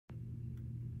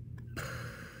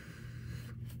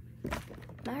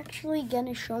actually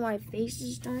gonna show my face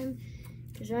this time,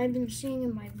 because I've been seeing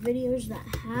in my videos that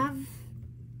have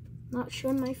not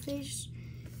shown my face.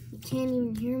 You can't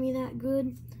even hear me that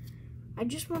good. I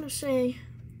just want to say,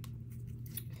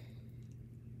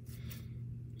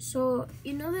 so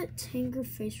you know that Tanker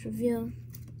face reveal?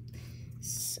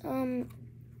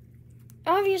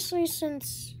 Obviously,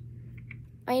 since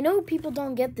I know people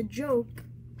don't get the joke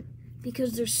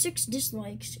because there's 6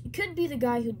 dislikes, it could be the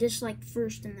guy who disliked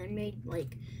first and then made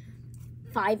like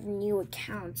 5 new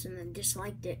accounts and then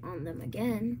disliked it on them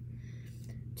again.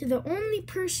 To the only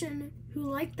person who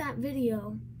liked that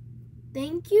video,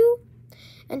 thank you.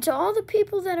 And to all the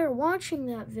people that are watching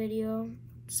that video,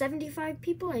 75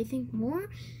 people, I think more,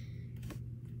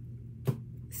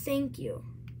 thank you.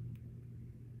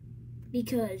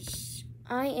 Because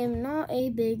I am not a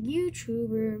big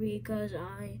YouTuber, because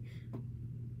I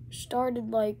started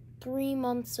like 3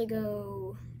 months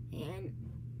ago, and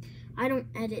I don't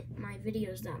edit my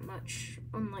videos that much,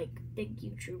 unlike big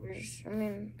YouTubers. I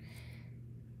mean,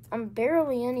 I'm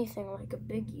barely anything like a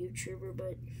big YouTuber,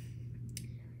 but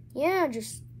yeah,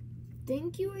 just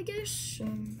thank you, I guess.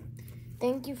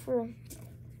 Thank you for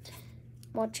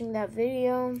watching that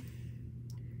video.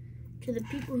 To the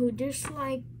people who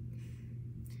dislike,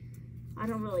 I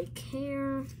don't really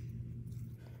care.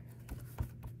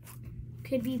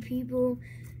 Could be people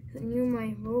who knew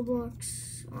my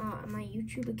Roblox, my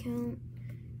YouTube account,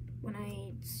 when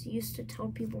I used to tell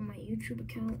people my YouTube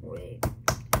account. Wait.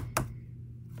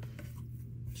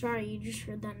 Sorry, you just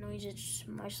heard that noise. It's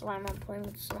my slime. I'm playing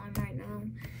with slime right now.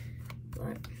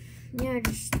 But yeah,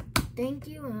 just thank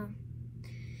you.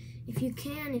 If you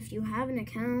can, if you have an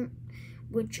account,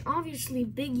 which obviously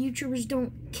big YouTubers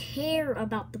don't care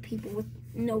about the people with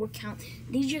no account.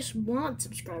 They just want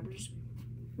subscribers.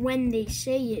 When they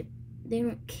say it, they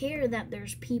don't care that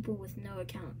there's people with no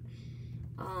account.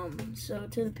 So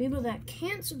to the people that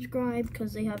can't subscribe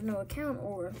because they have no account,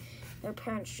 or their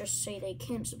parents just say they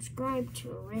can't subscribe to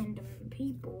random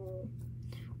people,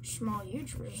 small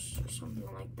YouTubers or something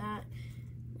like that,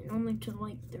 and only to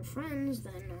like their friends,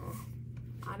 then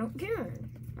I don't care.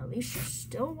 At least you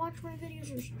still watch my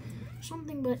videos or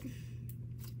something. But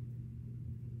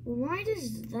why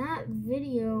does that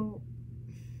video,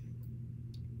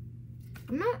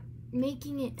 I'm not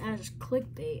making it as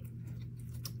clickbait.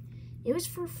 It was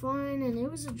for fun, and it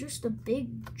was just a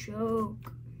big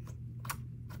joke.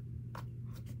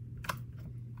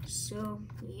 So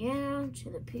yeah, to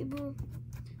the people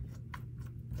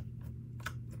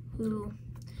who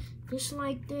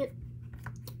disliked it,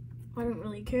 I don't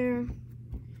really care.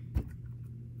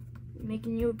 Make a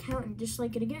new account and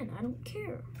dislike it again, I don't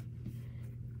care.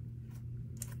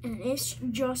 And it's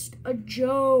just a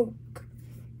joke.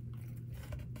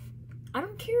 I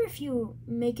don't care if you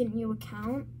make a new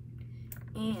account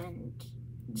and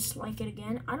dislike it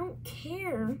again. I don't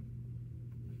care.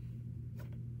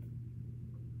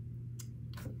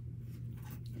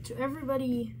 To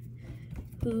everybody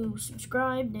who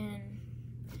subscribed and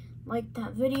liked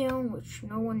that video, which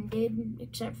no one did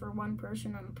except for one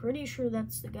person. I'm pretty sure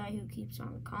that's the guy who keeps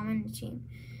on commenting.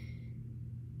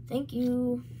 Thank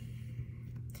you.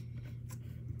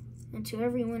 And to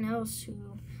everyone else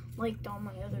who liked all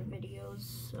my other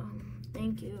videos,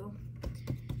 thank you.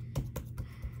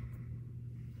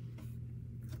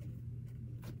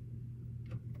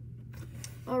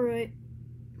 Alright,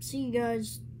 see you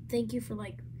guys. Thank you for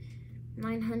like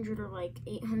 900 or like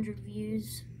 800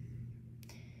 views.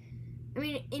 I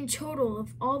mean, in total,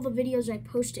 of all the videos I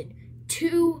posted,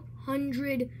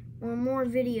 200 or more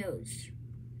videos.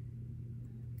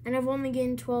 And I've only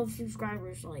gained 12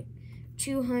 subscribers, like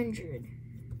 200.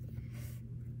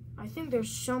 I think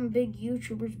there's some big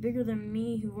YouTubers bigger than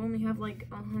me who only have like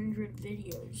 100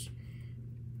 videos.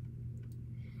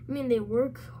 I mean, they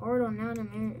work hard on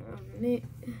that.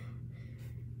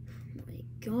 My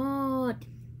God.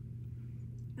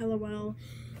 LOL.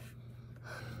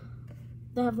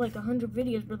 They have like 100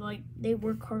 videos, but like they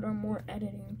work hard on more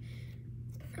editing.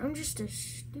 I'm just a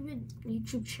stupid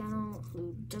YouTube channel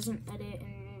who doesn't edit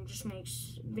and just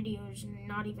makes videos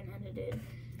not even edited.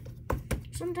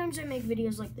 Sometimes I make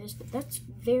videos like this, but that's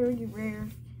very rare.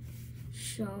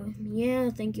 So yeah,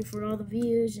 thank you for all the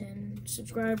views and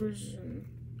subscribers and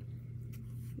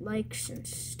likes and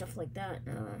stuff like that.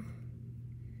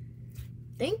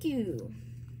 Thank you.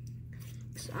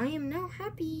 'Cause I am now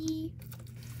happy.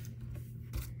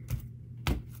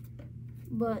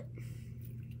 But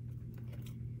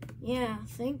yeah,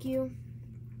 thank you.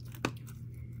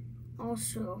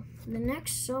 Also, the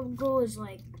next sub goal is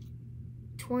like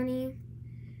 20.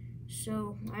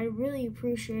 So I really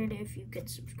appreciate it if you could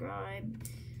subscribe,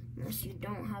 unless you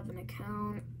don't have an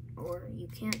account. or you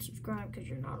can't subscribe because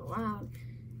you're not allowed,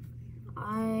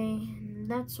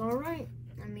 that's alright.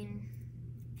 I mean,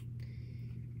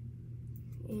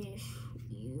 if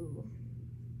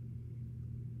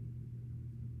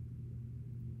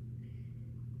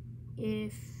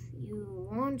you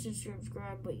want to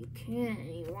subscribe but you can't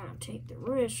and you want to take the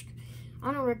risk,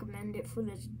 I don't recommend it for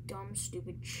this dumb,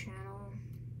 stupid channel.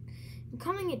 I'm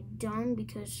calling it dumb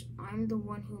because I'm the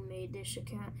one who made this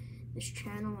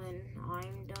channel, and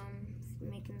I'm done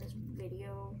making this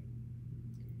video.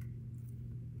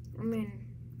 I mean,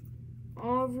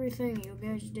 everything you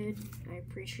guys did, I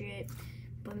appreciate,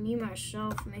 but me,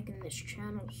 myself, making this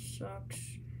channel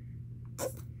sucks.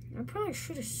 I probably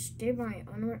should have stayed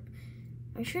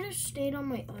on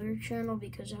my other channel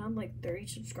because I had like 30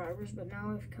 subscribers, but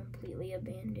now I've completely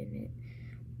abandoned it.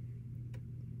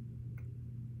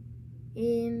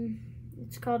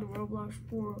 It's called Roblox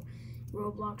Pro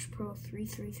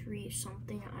 333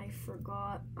 something. I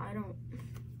forgot.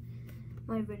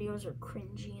 My videos are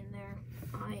cringy in there.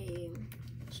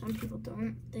 Some people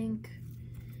don't think.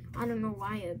 I don't know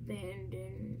why I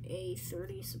abandoned a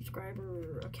 30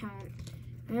 subscriber account.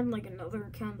 I had like another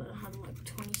account that had like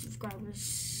 20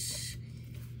 subscribers,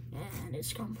 and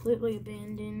it's completely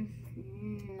abandoned.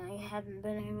 I haven't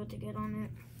been able to get on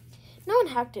it. No one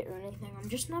hacked it or anything. I'm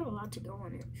just not allowed to go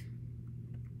on it.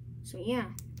 So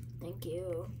yeah, thank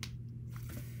you.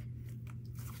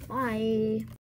 Bye.